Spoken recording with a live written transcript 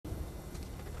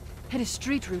Had a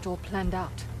street route all planned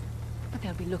out. But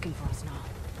they'll be looking for us now.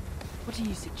 What do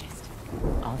you suggest?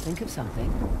 I'll think of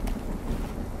something.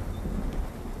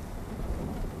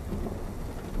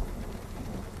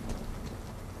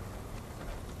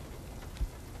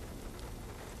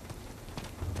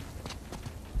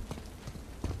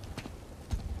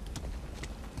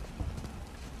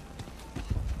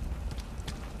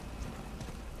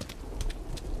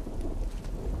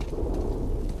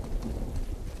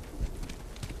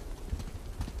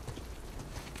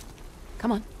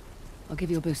 Come on. I'll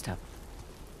give you a boost up.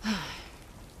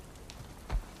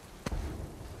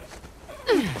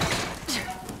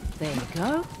 There you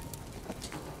go.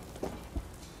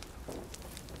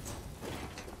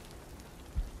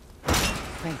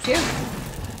 Thank you.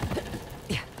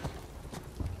 Yeah.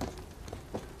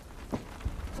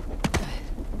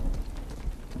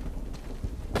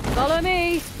 Follow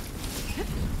me.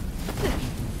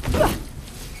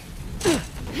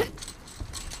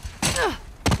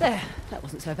 There. That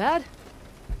wasn't so bad.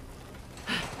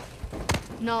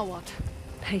 Now what?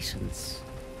 Patience.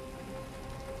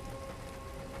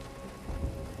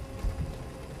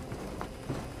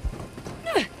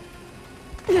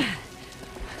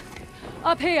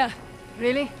 Up here.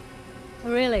 Really?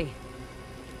 Really.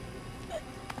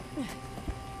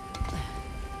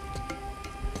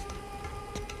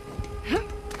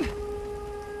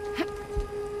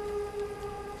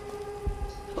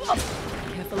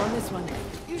 Careful on this one.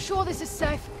 You sure this is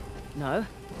safe? No.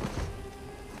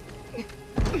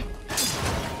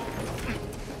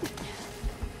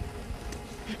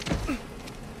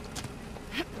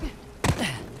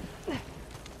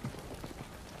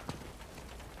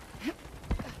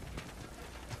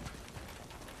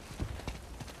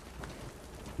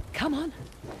 Come on.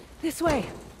 This way.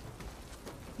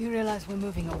 You realize we're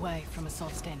moving away from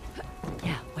Assault's Den.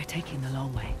 Yeah, we're taking the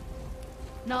long way.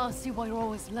 Now I see why you're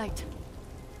always late.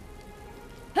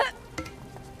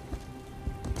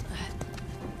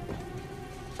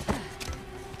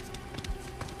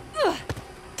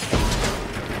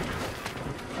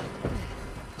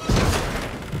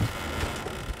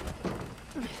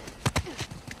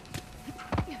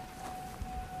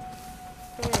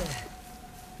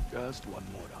 Just $1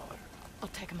 more. I'll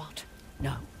take him out.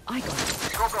 No, I got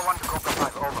it. Cobra 1 to Cobra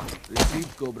 5, over.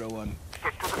 Received, Cobra 1.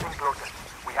 Get to the thing closer.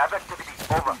 We have activity,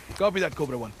 over. Copy that,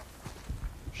 Cobra 1.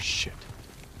 Shit.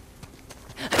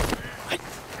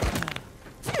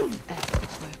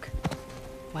 Excellent work.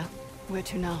 Well, where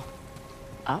to now?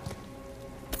 Up.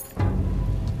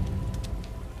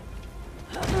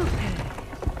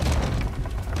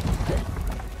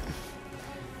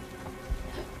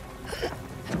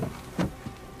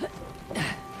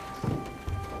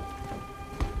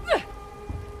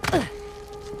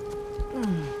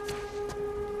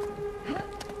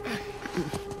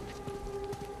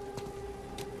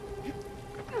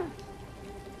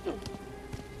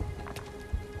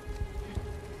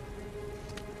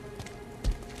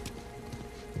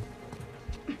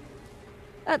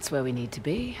 That's where we need to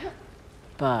be.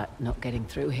 But not getting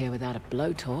through here without a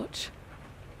blowtorch.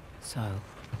 So,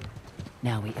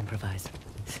 now we improvise.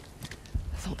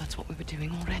 I thought that's what we were doing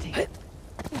already.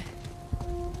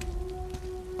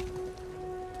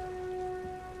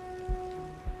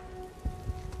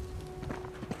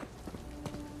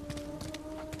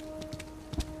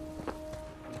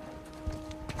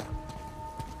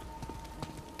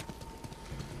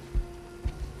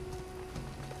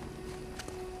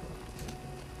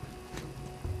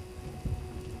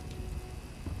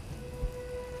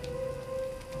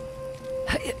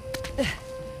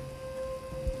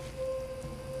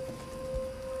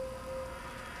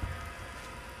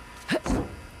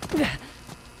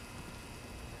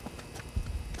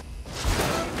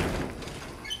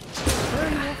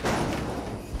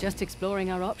 Just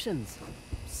exploring our options.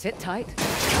 Sit tight.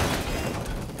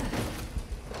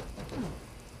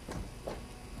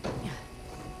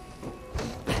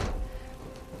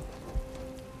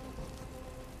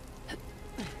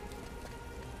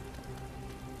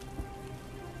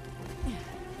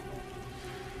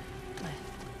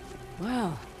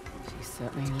 Well, she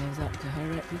certainly lives up to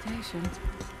her reputation.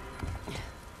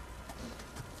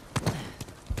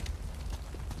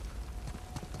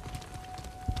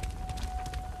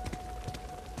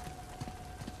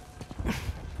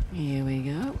 Here we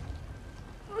go.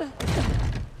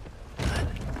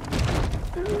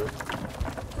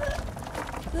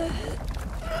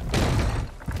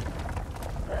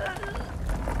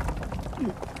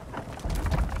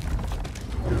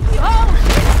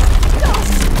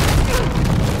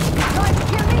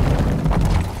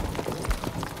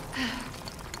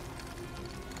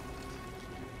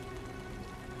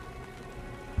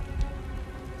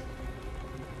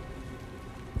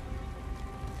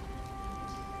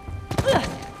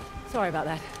 Sorry about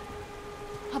that.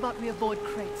 How about we avoid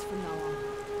crates from now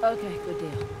on? Okay, good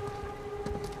deal.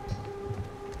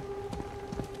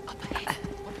 Up ahead.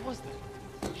 What was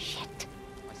that? Shit.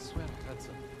 I swear I heard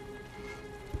something.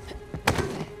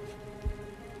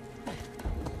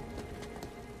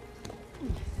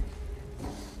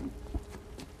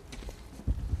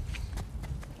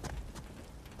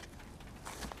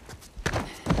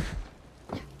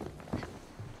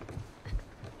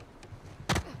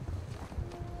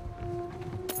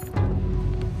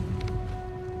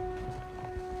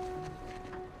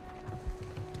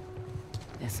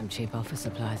 There's some cheap office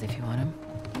supplies if you want them.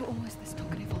 You're always this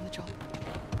talkative on the job.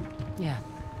 Yeah.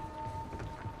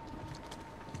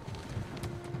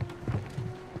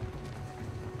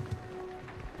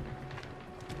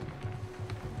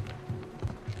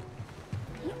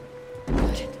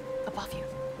 Shit. Above you.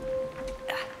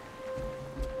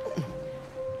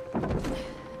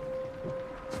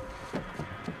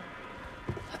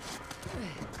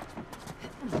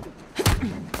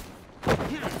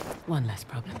 One less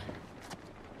problem.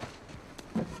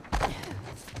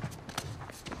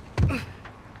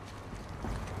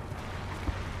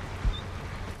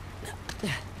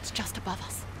 It's just above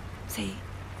us. See,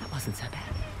 that wasn't so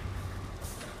bad.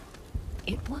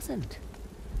 It wasn't.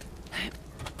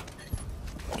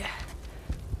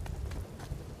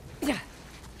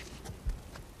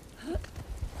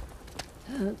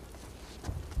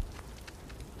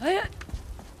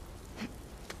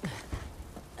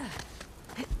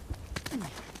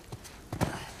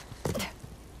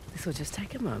 This will just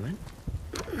take a moment.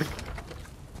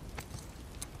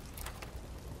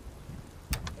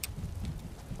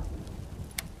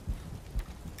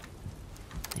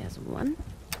 There's one.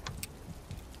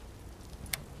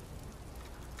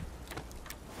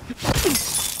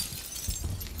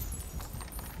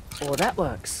 Oh, that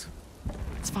works.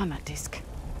 Let's find that disc.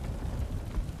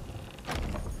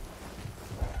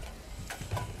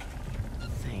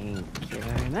 Thank you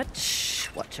very much.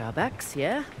 Watch our backs,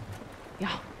 yeah?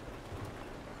 Yeah.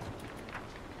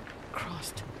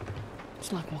 Christ.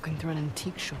 It's like walking through an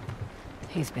antique shop.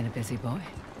 He's been a busy boy.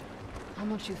 How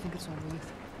much do you think it's all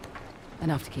worth?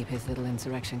 Enough to keep his little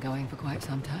insurrection going for quite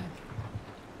some time.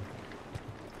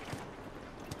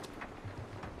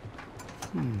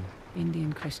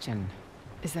 Indian Christian.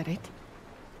 Is that it?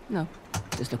 No,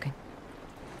 just looking.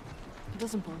 It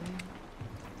doesn't bother you.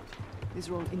 These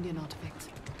are all Indian artifacts.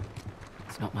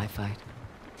 It's not my fight.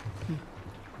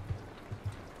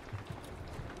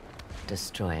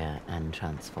 Destroyer and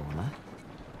Transformer.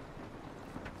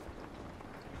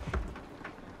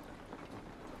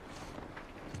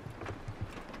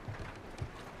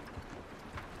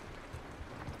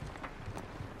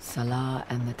 Salah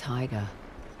and the Tiger.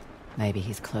 Maybe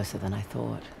he's closer than I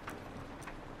thought.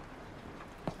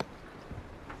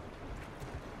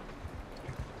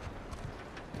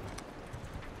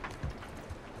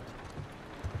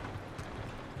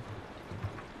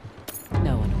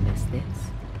 No one will miss this.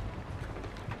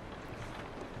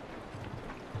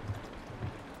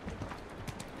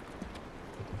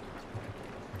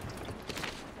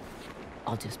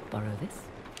 I'll just borrow this.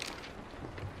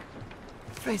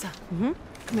 Fraser, Mm-hmm.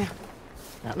 come here.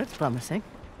 That looks promising.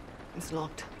 It's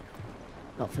locked.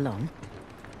 Not for long.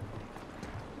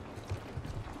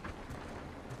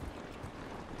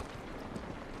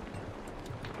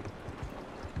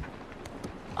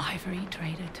 Ivory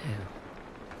trader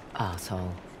too.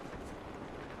 Arsehole.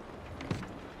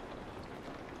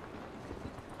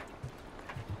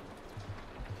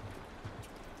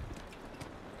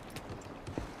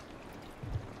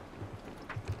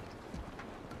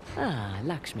 Ah,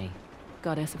 Lakshmi,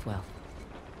 goddess of wealth.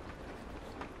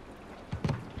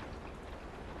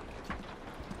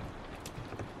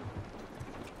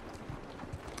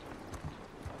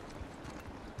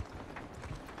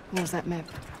 What was that map?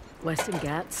 Western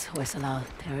Ghats, Hoysala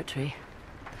territory.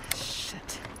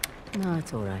 Shit. No,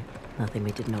 it's all right. Nothing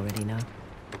we didn't already know.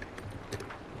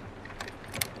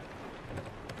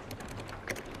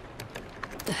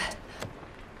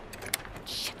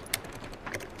 Shit.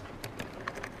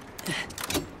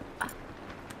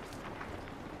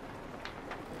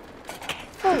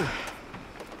 Oh.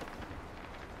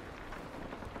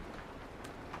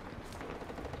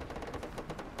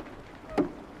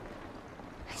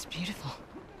 It's beautiful.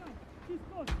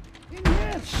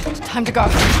 Shit, time to go.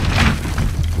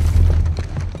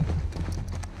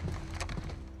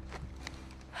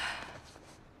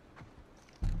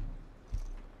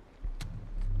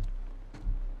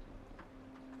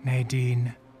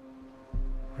 Nadine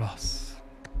Ross.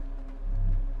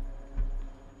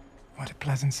 What a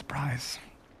pleasant surprise.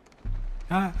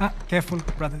 Careful,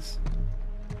 brothers.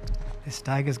 This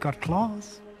tiger's got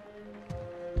claws.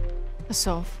 A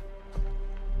solve.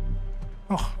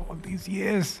 Oh, all these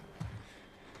years.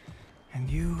 And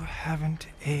you haven't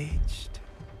aged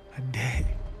a day.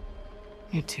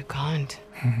 You're too kind.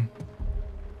 Are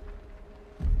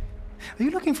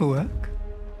you looking for work?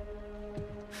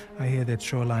 I hear that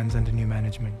Shoreline's under new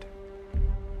management.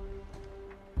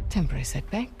 Temporary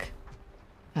setback.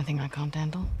 Nothing I can't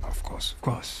handle. Of course, of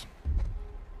course.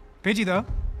 Pidgey, though.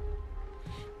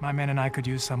 My men and I could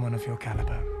use someone of your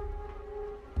caliber.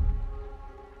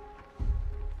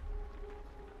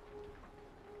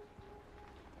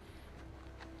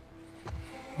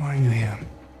 Why are you here?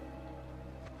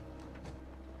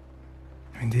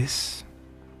 I mean, this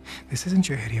isn't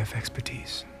your area of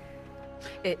expertise.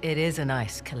 It is a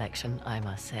nice collection, I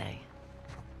must say.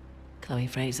 Chloe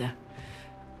Fraser,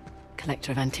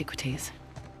 collector of antiquities.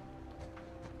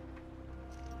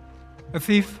 A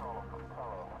thief?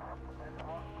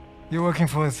 You're working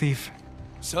for a thief.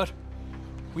 Sir,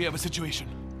 we have a situation.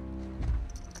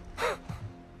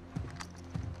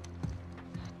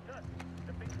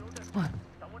 What?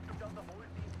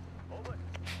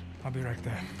 I'll be right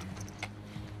there.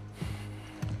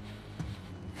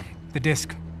 The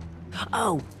disc.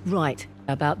 Oh, right.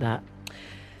 About that.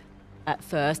 At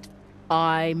first,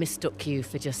 I mistook you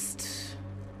for just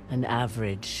an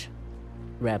average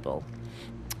rebel.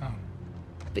 Oh.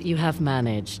 But you have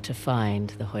managed to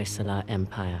find the Hoysala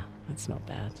Empire. That's not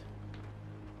bad.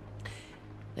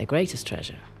 Their greatest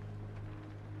treasure,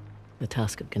 the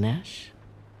Tusk of Ganesh.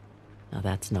 Now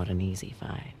that's not an easy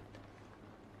find.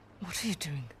 What are you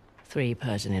doing? 3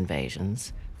 Persian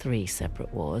invasions, 3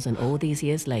 separate wars, and all these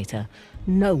years later,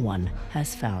 no one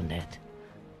has found it.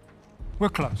 We're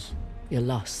close. You're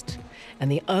lost. And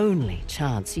the only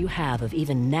chance you have of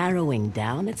even narrowing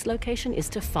down its location is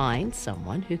to find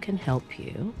someone who can help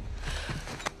you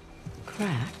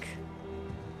crack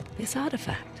this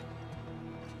artifact.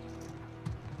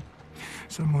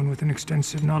 Someone with an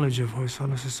extensive knowledge of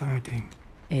Hoysala society.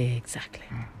 Exactly.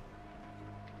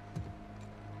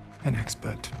 An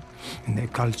expert in their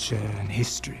culture and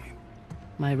history.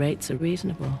 My rates are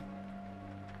reasonable.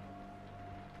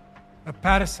 A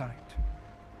parasite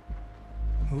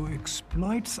who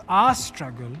exploits our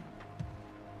struggle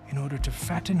in order to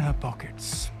fatten her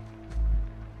pockets.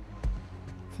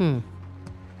 So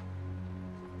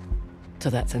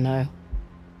that's a no.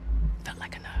 Felt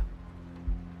like a no.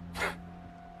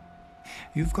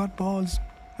 You've got balls.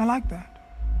 I like that.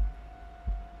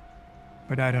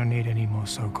 But I don't need any more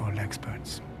so-called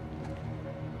experts.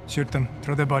 Shoot them.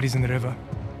 Throw their bodies in the river.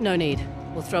 No need.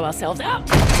 We'll throw ourselves out.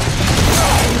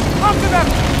 After them!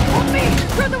 Help me!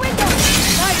 Through the window!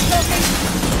 Nice, Sophie!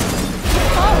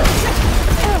 Oh!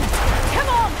 Come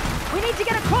on! We need to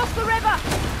get across the river!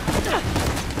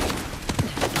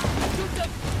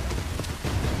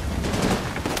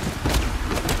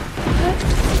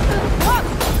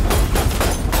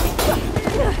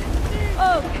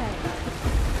 Okay.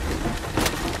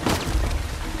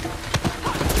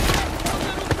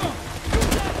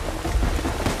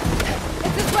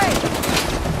 It's this way!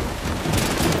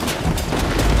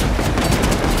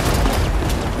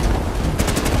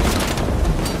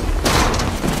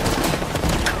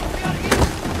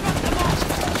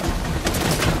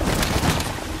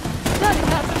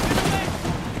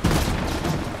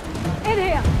 In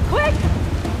here! Quick!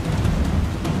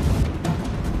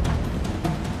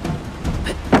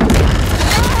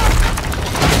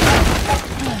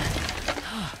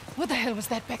 What the hell was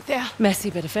that back there? Messy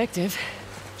but effective.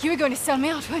 You were going to sell me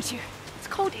out, weren't you? It's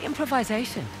called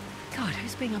improvisation. God,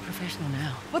 who's being unprofessional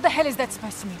now? What the hell is that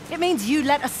supposed to mean? It means you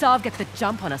let Asav get the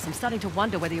jump on us. I'm starting to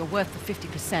wonder whether you're worth the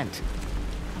 50%.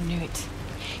 I knew it.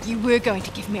 You were going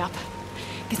to give me up.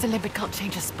 Guess the leopard can't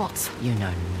change her spots. You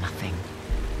know nothing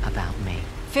about me.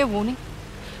 Fair warning.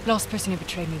 Last person who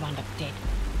betrayed me wound up dead.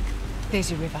 There's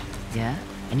your river. Yeah?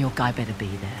 And your guy better be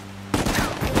there.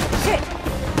 Shit!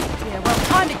 Yeah, well,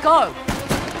 time to go!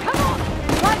 Come on!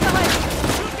 Right behind you!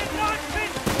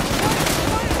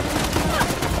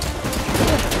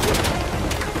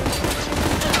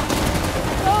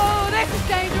 Oh, this is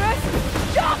dangerous!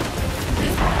 Jump!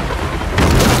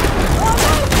 Oh,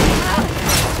 no!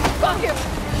 Fuck you!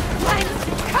 Lane,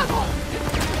 come on!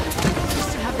 You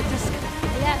still have the disc?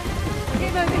 Yeah.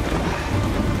 Keep moving.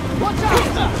 Watch out!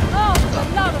 Oh, for the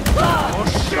love of God! Oh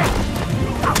shit!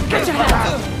 Get your hands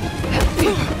up!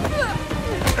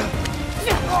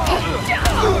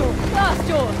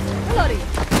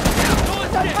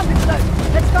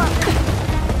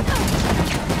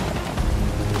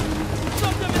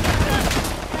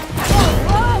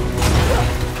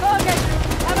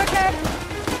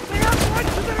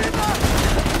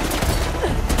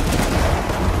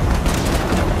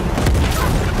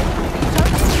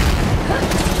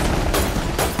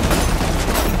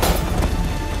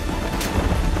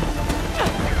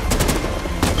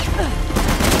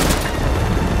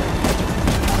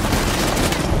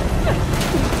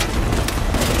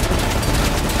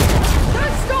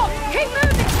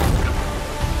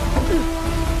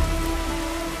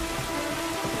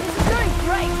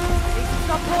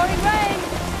 stop pouring rain!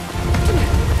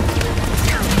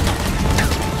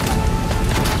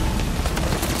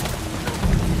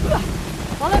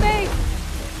 Follow me!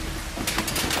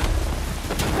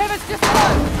 River's just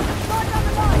below! Right down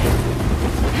the line!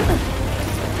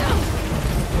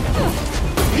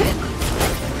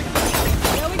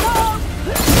 Here we go!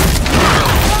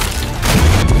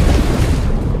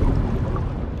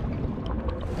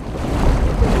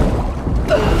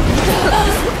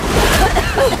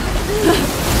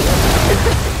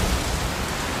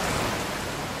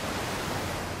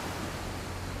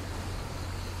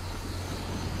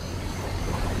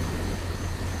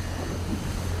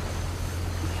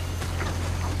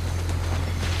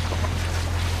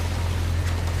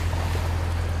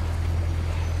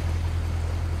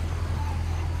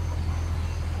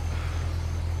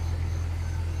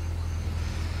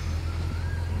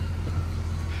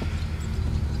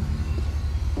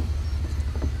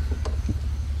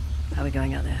 How are we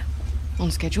going out there? On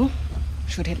schedule.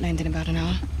 Should hit land in about an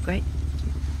hour. Great.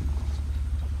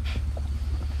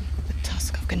 The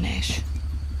tusk of Ganesh.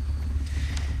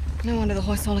 No wonder the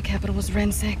Hoysala capital was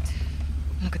ransacked.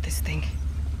 Look at this thing.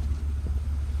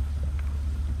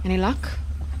 Any luck?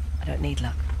 I don't need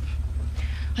luck.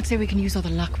 I'd say we can use all the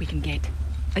luck we can get.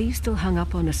 Are you still hung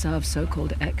up on Asav's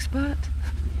so-called expert?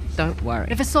 Don't worry.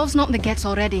 If Asav's not in the Gets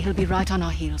already, he'll be right on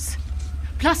our heels.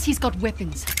 Plus, he's got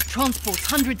weapons, transports,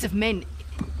 hundreds of men.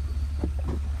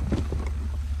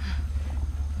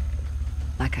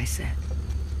 Like I said,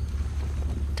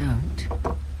 don't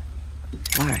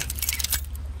worry.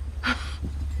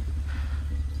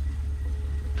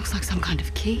 Looks like some kind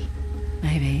of key.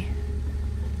 Maybe.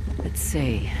 Let's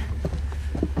see.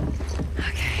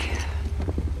 Okay.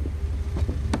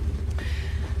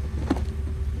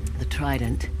 The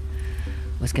trident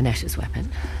was Ganesh's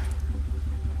weapon.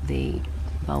 The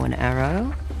bow and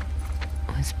arrow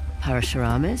was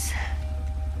Parashurama's.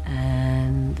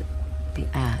 And the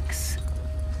axe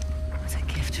was a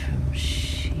gift from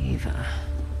Shiva.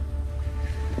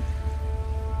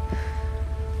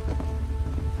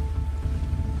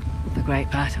 The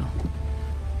Great Battle.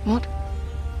 What?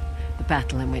 The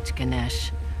battle in which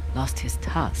Ganesh lost his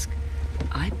tusk.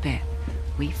 I bet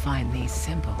we find these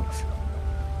symbols.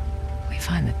 We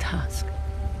find the tusk.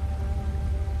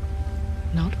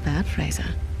 Not bad, Fraser.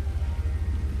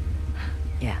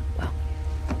 Yeah, well.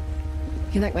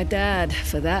 You can thank my dad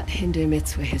for that. Hindu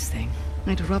myths were his thing.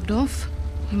 It rubbed off.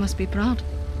 You must be proud.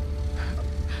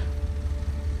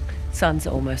 Sun's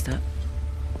almost up.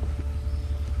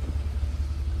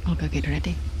 I'll go get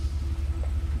ready.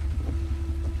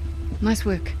 Nice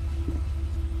work.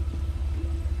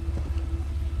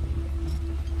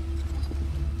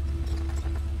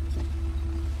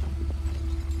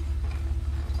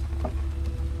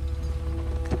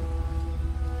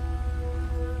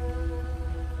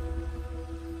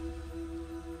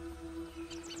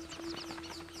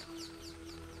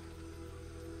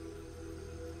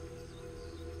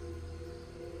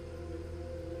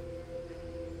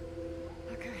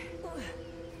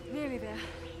 Nearly there.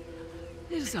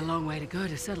 This is a long way to go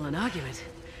to settle an argument.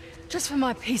 Just for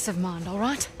my peace of mind, all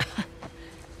right?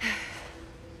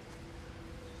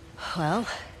 Well,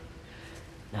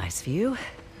 nice view.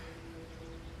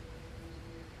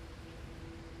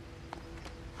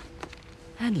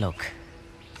 And look.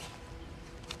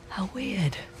 How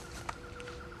weird.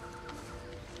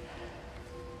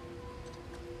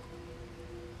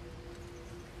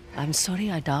 I'm sorry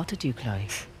I doubted you, Chloe.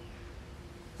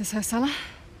 This Hoysala?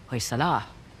 Hoysala.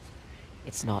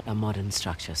 It's not a modern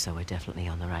structure, so we're definitely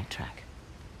on the right track.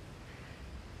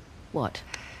 What?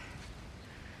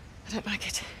 I don't like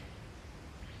it.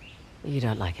 You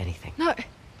don't like anything. No.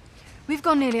 We've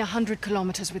gone nearly 100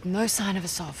 kilometers with no sign of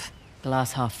Asav.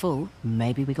 Glass half full,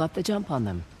 maybe we got the jump on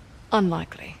them.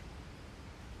 Unlikely.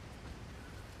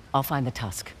 I'll find the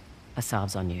tusk.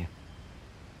 Asav's on you.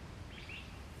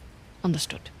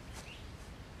 Understood.